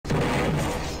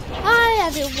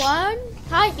everyone!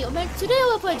 Hi humans! Today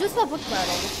we'll play doomspire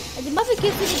brickbattle. And the mother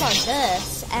gives me about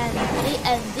this and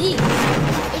these.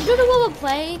 If you don't know what we're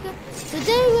playing,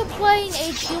 today we're playing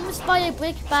a doomspire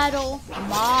brickbattle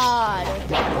mod.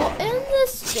 Well, in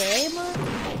this game,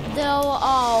 there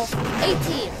are 8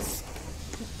 teams.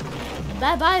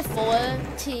 Bye-bye 4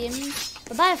 teams.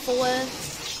 Bye-bye 4.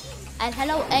 And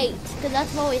hello 8, because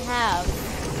that's what we have.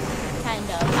 Kind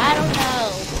of. I don't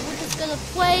know. We're just gonna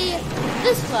play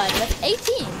this one with 8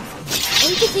 teams.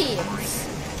 8 teams.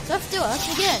 So let's do it. Let's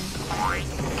begin.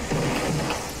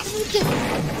 This is a different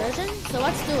version, so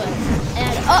let's do it.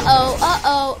 And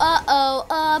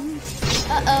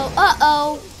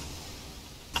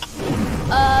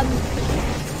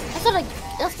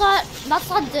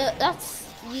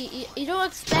you don't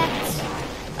expect.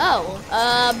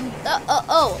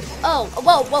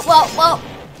 Whoa.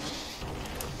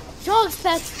 You don't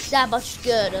expect that much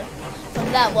good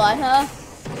from that one, huh?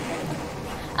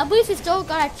 At least we still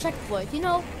got a checkpoint, you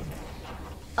know?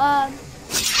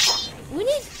 We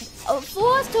need,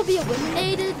 for us to be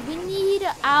eliminated, we need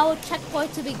our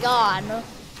checkpoint to be gone.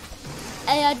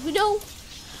 And, you know,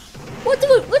 we're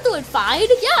doing fine,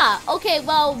 yeah. Okay,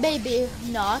 well, maybe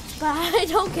not, but I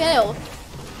don't care.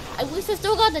 At least we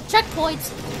still got the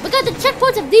checkpoints. We got the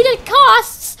checkpoints of needed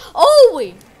costs.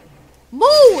 Holy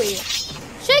moly.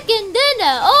 Chicken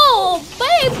dinner! Oh,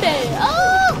 baby!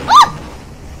 Oh!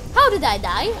 How did I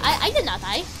die? I did not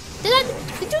die. Did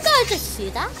you guys just see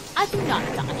that? I did not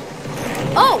die.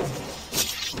 Oh!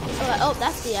 Oh,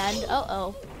 that's the end.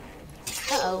 Uh-oh.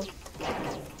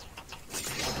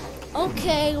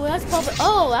 Okay, well, that's probably...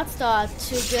 Oh, that's not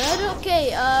too good.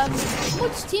 Okay,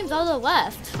 which teams are there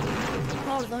left?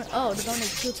 Oh, there's only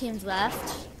 2 teams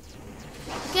left.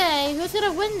 Okay, who's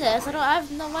gonna win this? I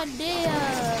have no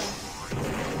idea.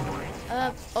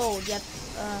 Yep.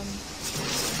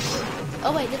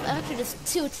 Oh wait, there's actually just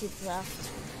 2 teams left.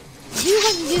 You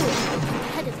and you,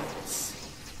 competitors.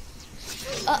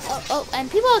 And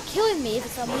people are killing me for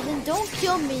some reason. Don't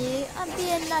kill me. I'm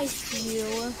being nice to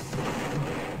you.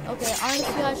 Okay,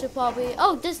 honestly, I should probably.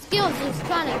 Oh, this skills is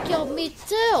trying to kill me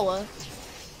too.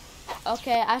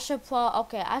 Okay, I should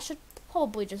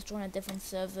probably just join a different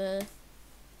server.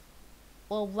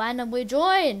 Or randomly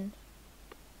join.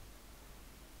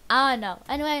 I don't know.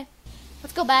 Anyway,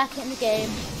 let's go back in the game.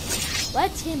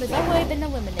 Red team has already been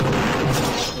eliminated.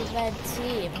 The red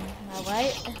team.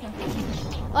 Alright?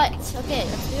 Right, okay,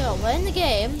 let's go. We're in the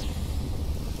game.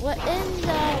 Where are we?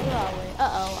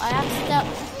 Uh-oh,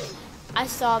 I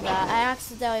saw that. I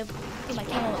accidentally put my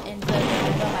camera inverted. I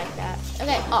don't like that.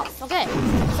 Okay, off. Okay,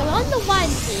 so we're on the one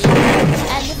team.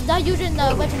 And this is not using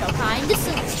the original kind. This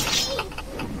is...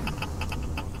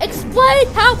 Explain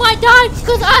how I died,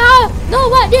 because I have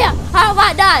no idea how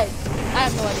I died. I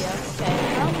have no idea. Okay,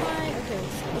 how am I?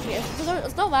 Okay,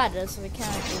 it's no matter, so we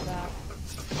can't do that.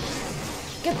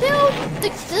 Compare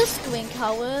this green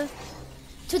color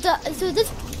to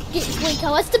this green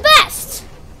color. It's the best.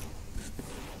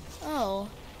 Oh,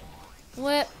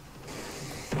 what?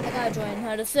 I gotta join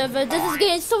her to server. This is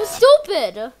getting so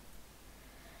stupid.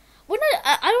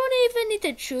 I don't even need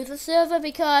to choose a server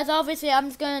because obviously I'm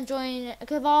just gonna join.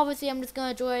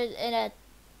 In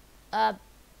a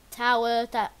tower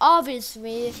that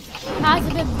obviously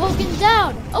hasn't been broken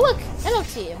down. Oh look, hello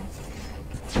team.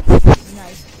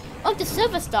 Nice. Oh, the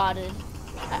server started.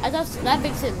 That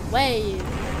makes it way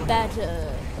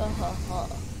better.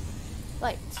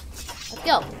 Right, let's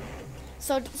go.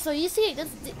 So you see this.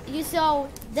 You saw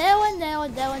there and there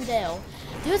and there and there.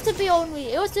 It used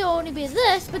to only be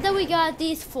this, but then we got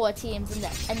these 4 teams in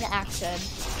the action.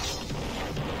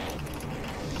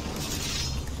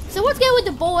 So let's get with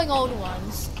the boring old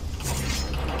ones.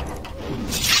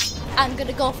 I'm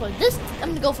gonna go for this. I'm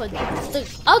gonna go for the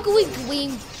ugly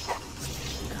green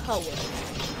color.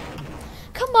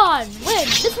 Come on, win!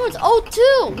 This one's old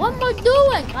too. What am I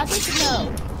doing? I think no.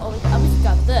 Oh, I just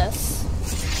got this.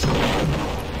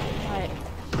 Alright.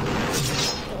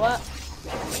 What?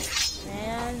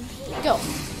 And go.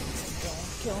 Don't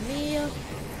kill me.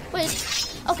 Wait.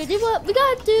 Okay, do what we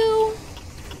gotta do.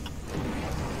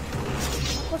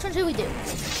 Which one should we do?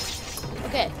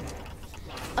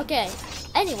 Okay.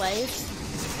 Anyways,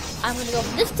 I'm gonna go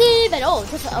for this team, and oh,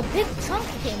 just a big chunk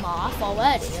came off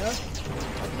already.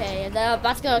 Okay, and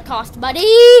that's gonna cost money.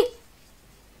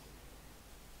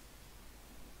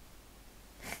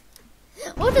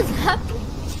 What just happened?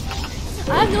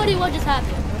 I have no idea what just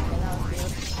happened.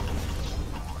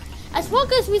 As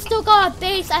long as we still got a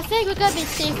base, I think we're gonna be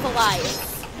safe for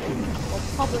life. Well,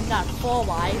 probably not for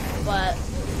life, but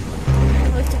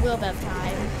at least a little bit of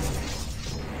time.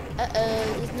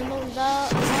 There's no more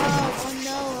love. Oh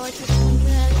no, I just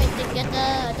get the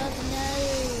I don't know.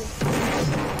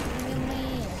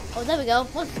 Oh, there we go.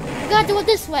 Look, we gotta do it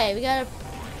this way. We gotta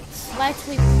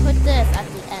slightly put this at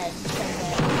the end.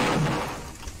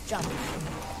 Jump.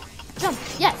 Jump.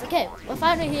 Yes, okay. We're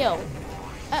finally healed.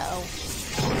 Uh-oh.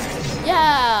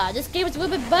 Yeah, this game is a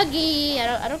little bit buggy.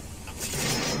 I don't.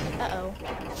 Uh-oh.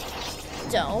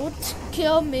 Don't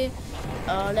kill me.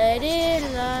 Oh, lady.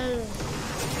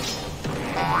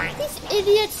 These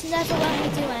idiots never let me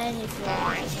do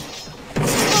anything.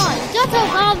 Come on, you gotta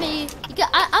allow me.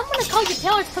 I'm gonna call your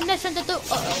parents' permission to do.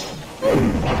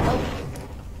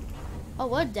 Oh,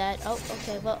 we're dead. Oh,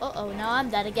 okay. Well, now I'm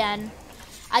dead again.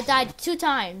 I died 2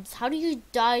 times. How do you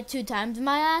die 2 times,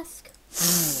 may I ask?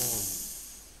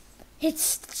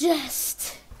 It's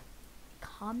just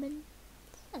common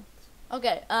sense.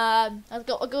 Okay, let's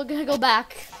go. We're gonna go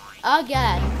back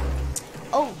again.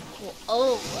 That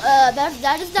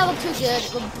does not look too good.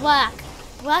 But black.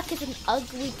 Black is an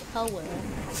ugly color.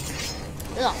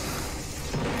 Ugh.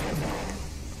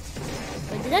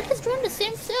 Wait, did I just join the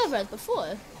same server as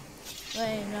before?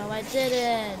 Wait, no, I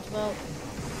didn't. Well,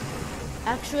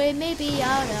 actually, maybe,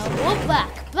 I don't know. Well,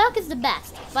 black. Black is the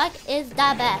best. Black is the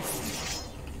best.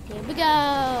 Here we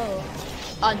go.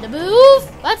 On the move.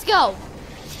 Let's go.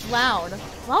 Brown.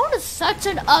 Brown is such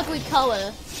an ugly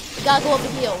color. We gotta go over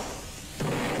here.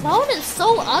 Brown is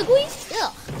so ugly.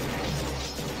 Ugh.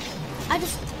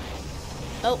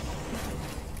 Oh.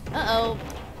 Uh-oh.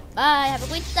 Bye. Have a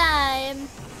great time.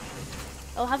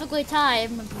 Oh, have a great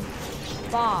time.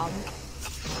 Bomb.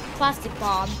 Plastic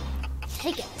bomb.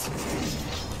 Take it.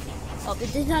 Oh,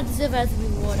 it did not deserve as a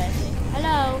reward, I think.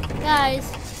 Hello, guys.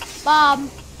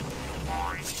 Bomb.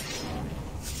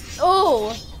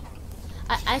 Oh.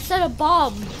 I said a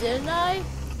bomb, didn't I?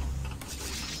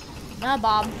 Not a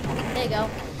bomb. There you go.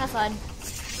 Have fun.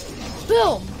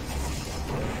 Boom.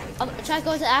 Try to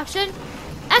go into action.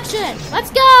 Action! Let's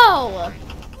go! Oh,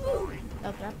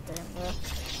 that didn't work.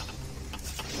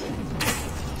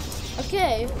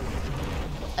 Okay.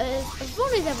 As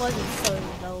long as that wasn't so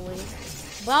lowy.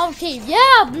 Brown team.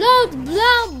 Yeah!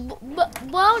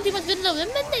 Brown team has been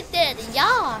eliminated.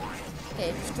 Yeah!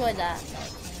 Okay, destroy that.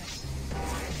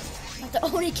 That's the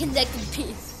only connected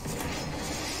piece.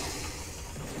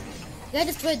 You gotta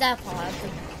destroy that part of the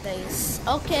base.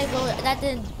 Okay, well, that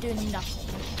didn't do nothing.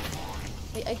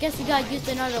 I guess we gotta use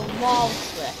another wall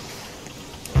trick.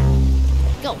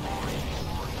 Go.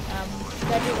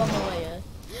 Gotta do one more layer.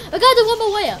 I gotta do one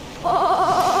more layer.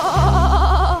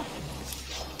 Oh!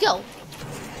 Go.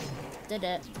 Did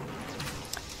it.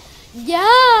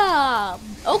 Yeah.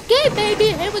 Okay,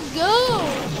 baby. Here we go.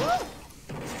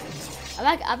 I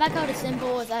like how the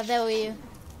symbols are very.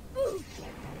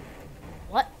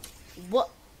 What? What?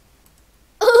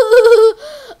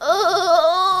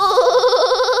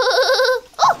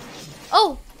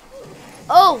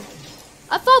 Oh!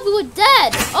 I thought we were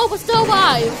dead. Oh, we're still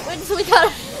alive. So we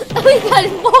got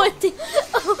more.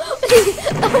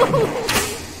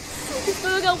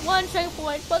 We got 1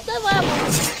 checkpoint, but then what?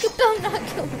 You better not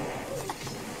kill me.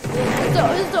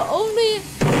 It's the only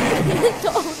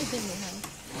thing we have.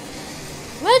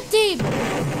 Red team.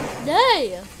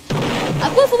 Nay. I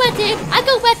go for red team. I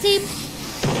go red team.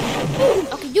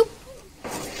 Okay, you.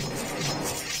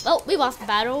 Oh, we lost the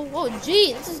battle. Oh,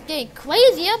 gee, this is getting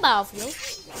crazy about you.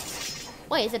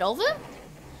 Wait, is it over?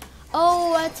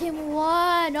 Oh, our team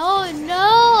won. Oh,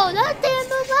 no. That team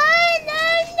won.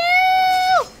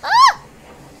 No. Ah!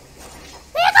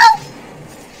 There you go.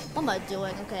 What am I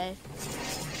doing? Okay.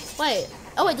 Wait.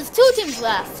 Oh, wait, there's 2 teams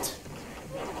left.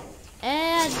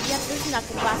 And, yep, this is not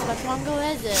going to last much longer,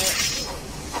 is it?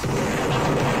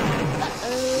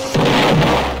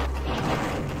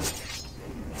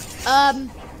 Uh-oh.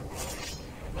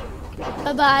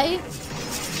 Bye-bye.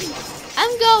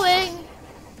 I'm going.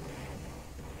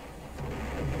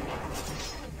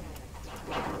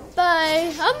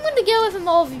 Bye. I'm gonna get away from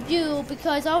all of you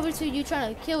because obviously you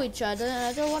trying to kill each other and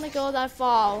I don't want to go that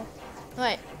far.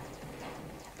 Right.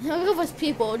 Look at those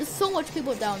people. There's so much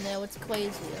people down there. It's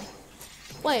crazy.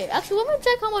 Wait, actually, let me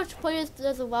check how much players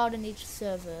there's allowed in each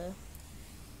server.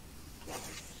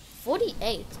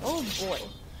 48. Oh boy.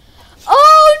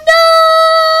 Oh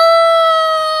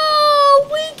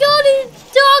no! We got a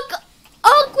dark,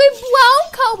 ugly brown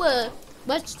color.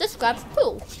 But this grabs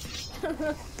poo.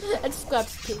 It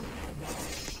grabs poo.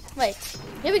 Wait,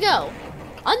 here we go.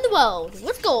 Underworld,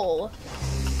 let's go.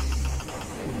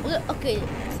 Okay,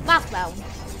 last round.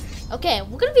 Okay,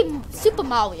 we're gonna be Super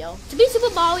Mario. To be Super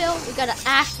Mario, we gotta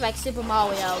act like Super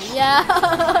Mario.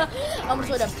 Yeah. I'm just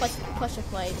gonna push a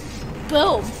play.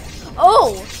 Boom.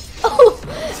 Oh. Oh.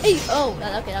 Hey. Oh.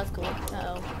 Okay, that was cool. Uh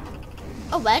oh.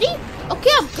 Oh, ready?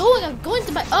 Okay, I'm going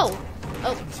to my. Oh.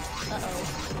 Oh, uh-oh.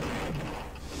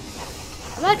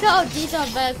 I like how these are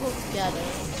very close together.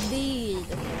 These.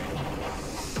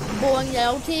 Boring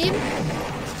yellow team.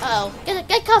 Uh-oh.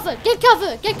 Get cover! Get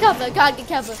cover! Get cover! God, get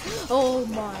cover! Oh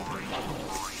my goodness.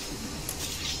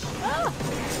 Ah.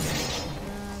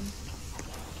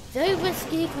 Very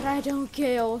risky, but I don't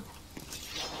kill.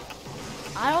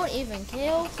 I don't even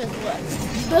kill, cause what?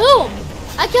 Boom!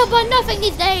 I kill by nothing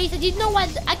these days, and you know what?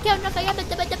 I kill nothing. I'll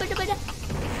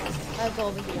go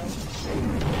over here.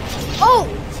 Oh!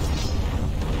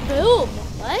 Boom!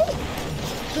 What?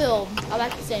 Boom. I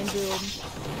like the same boom.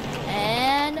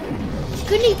 And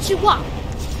konnichiwa.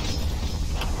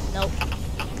 Nope.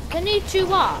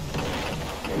 Konnichiwa.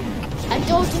 I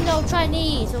don't know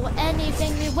Chinese or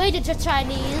anything related to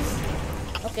Chinese.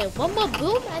 Okay, one more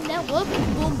boom and then we'll be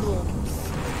boom booms.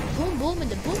 Boom boom in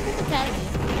the Boom Boom Academy.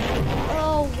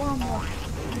 Oh, one more.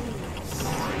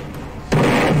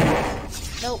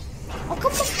 Nope. Oh,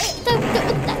 come on.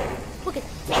 Look at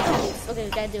that. Okay, we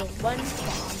gotta do one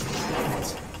bomb.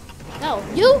 No,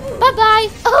 you. Bye bye.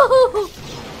 Oh.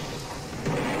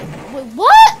 Wait,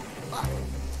 what?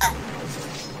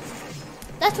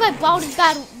 That's why Bald is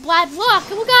bad luck.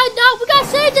 We gotta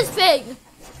save this thing.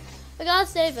 We gotta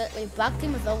save it. Wait, black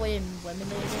team is already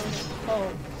eliminated.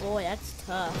 Oh boy, that's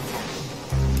tough.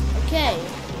 Okay.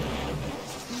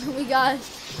 I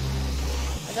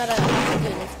gotta do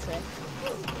this trick.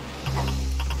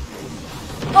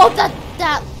 Oh,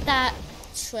 that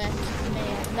trick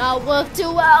may not work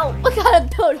too well. We gotta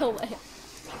build a way.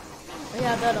 We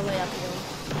gotta build a way up here.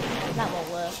 That won't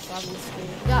work, obviously.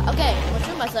 Okay, I'm gonna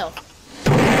shoot myself.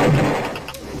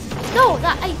 No,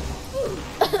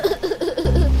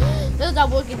 this is not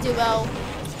working too well.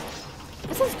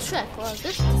 This is a trick. Well, this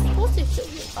is supposed to shoot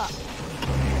you up.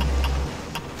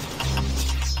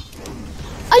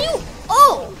 Are you?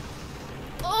 Oh!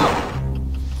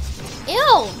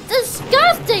 Ew!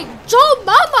 Disgusting! Joe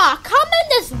Mama, come in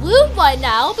this room right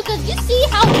now because you see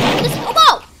how this. Oh,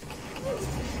 wow!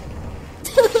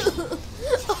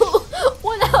 Oh,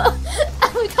 what else?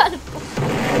 We got it.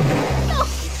 No.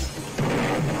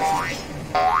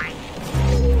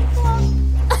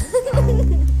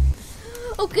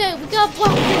 Okay, we gotta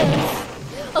block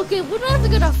this. Okay, we're not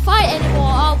even gonna fight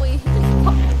anymore, are we?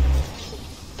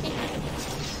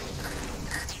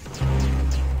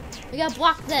 We gotta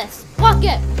block this. Block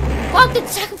it! Block the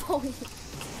checkpoint!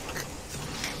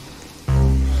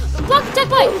 Block the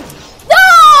checkpoint! No!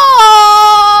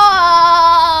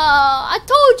 I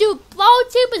told you, Ball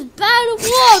Team is bad at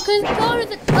war because Ball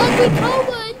is an ugly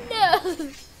coward. No!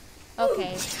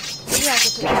 Okay, we have to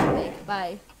play that big.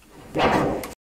 Bye.